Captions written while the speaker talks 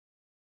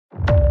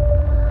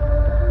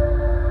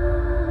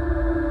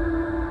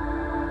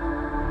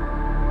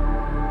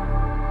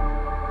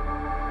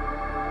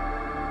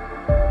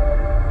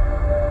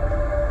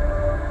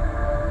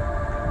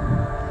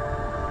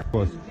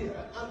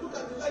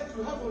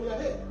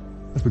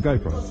That's the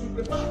GoPro.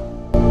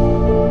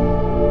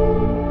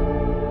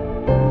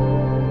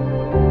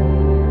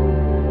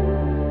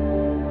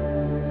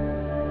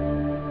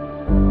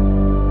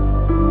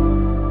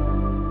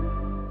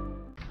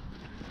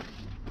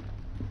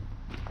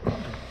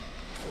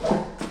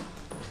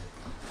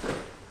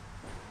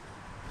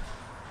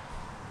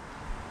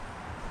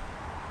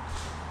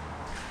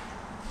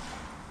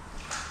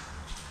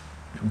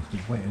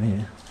 It's wet in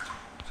here.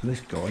 So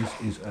this, guys,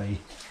 is a,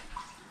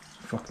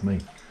 fuck me,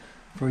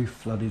 very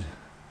flooded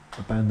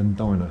abandoned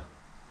diner.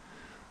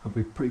 I'll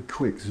be pretty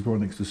quick, this is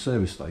right next to the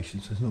service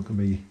station, so it's not going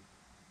to be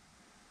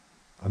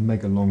a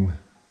mega long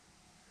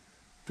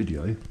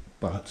video,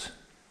 but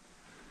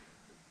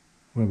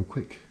we'll have a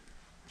quick,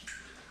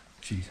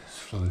 Jesus,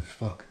 flooded as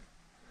fuck.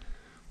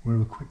 We'll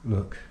have a quick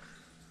look.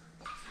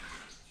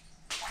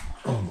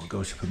 Oh my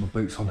God, I should put my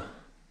boots on.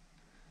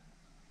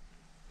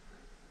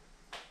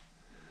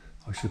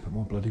 I should put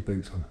my bloody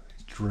boots on.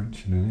 It's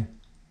drenching in here.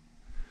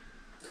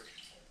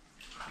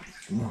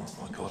 Oh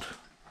my God.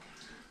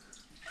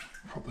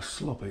 Proper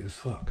sloppy as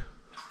fuck.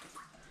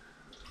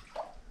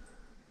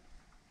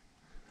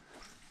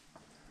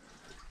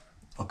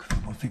 I can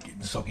feel my feet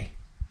getting soggy.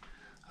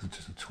 Those are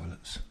just the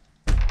toilets.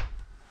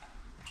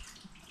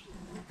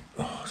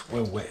 Oh, it's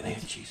well wet in here,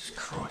 Jesus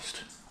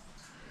Christ.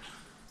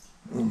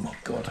 Oh my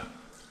God.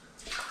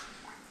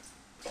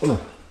 Oh.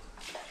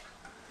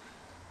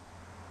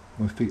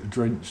 My feet are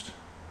drenched.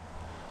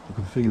 I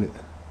can feel it.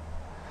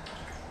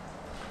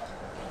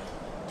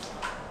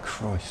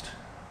 Christ.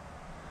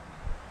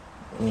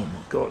 Oh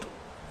my God.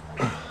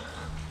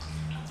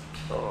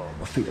 Oh,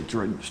 my feet are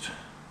drenched.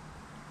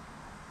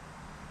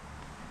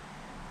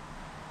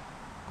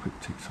 Quick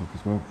TikTok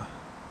as well.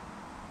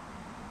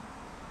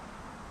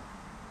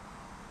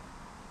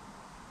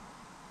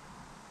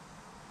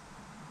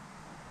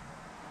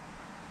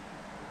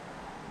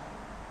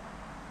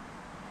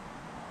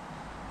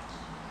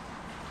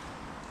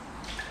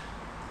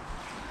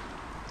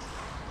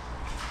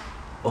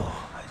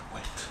 Oh, that's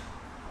wet.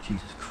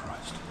 Jesus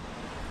Christ.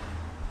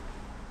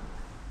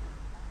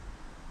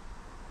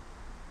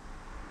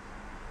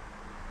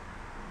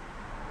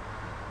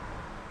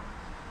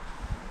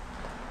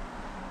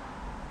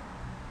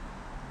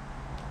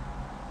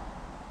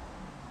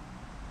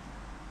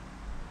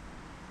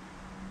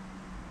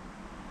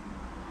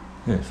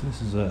 Yeah, so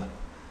this is an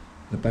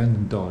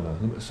abandoned diner.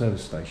 Look at the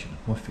service station.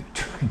 My feet are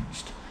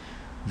drenched.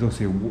 There's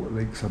obviously a water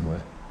leak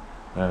somewhere.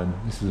 And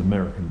this is an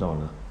American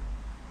diner.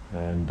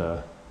 And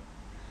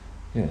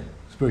yeah,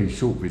 it's a very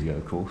short video,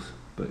 of course,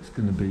 but it's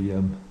going to be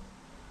a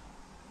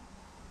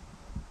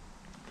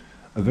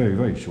very,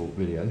 very short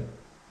video.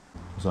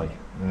 It's going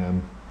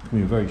to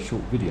be a very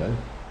short video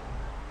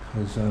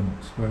because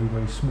it's very,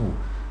 very small.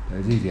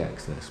 There's easy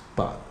access,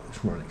 but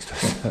it's right next to a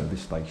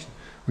service station,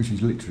 which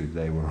is literally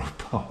there where I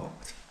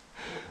parked.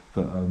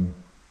 But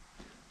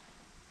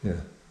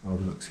yeah, I'll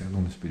look, see how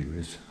long this video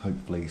is.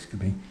 Hopefully, it's going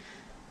to be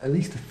at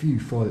least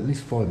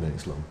 5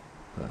 minutes long.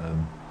 But,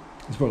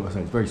 it's like I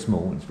say, it's very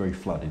small and it's very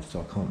flooded,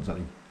 so I can't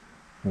exactly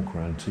walk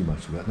around too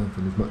much of it. I don't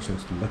think there's much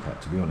else to look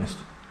at, to be honest.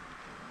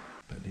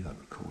 Better leave that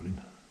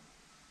recording.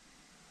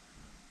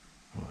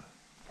 Right.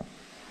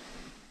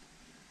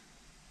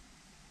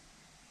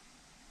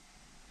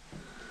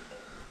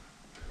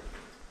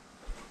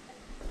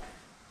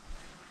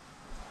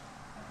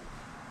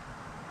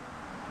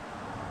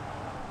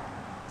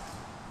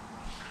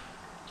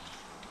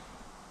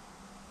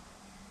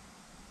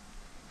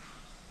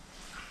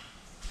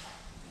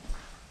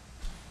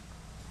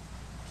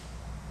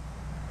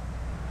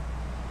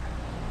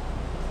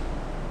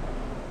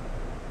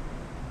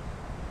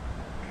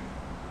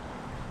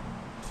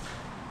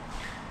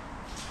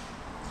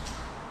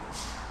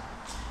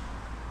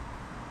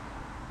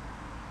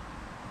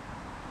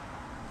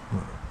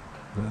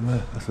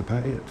 That's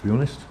about it, to be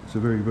honest. It's a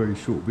very, very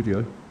short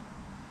video,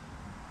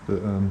 but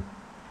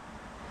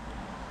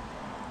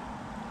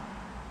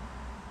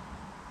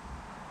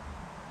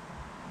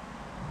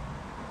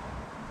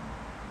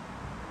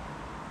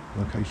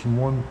location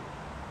 1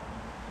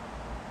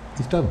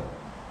 is done.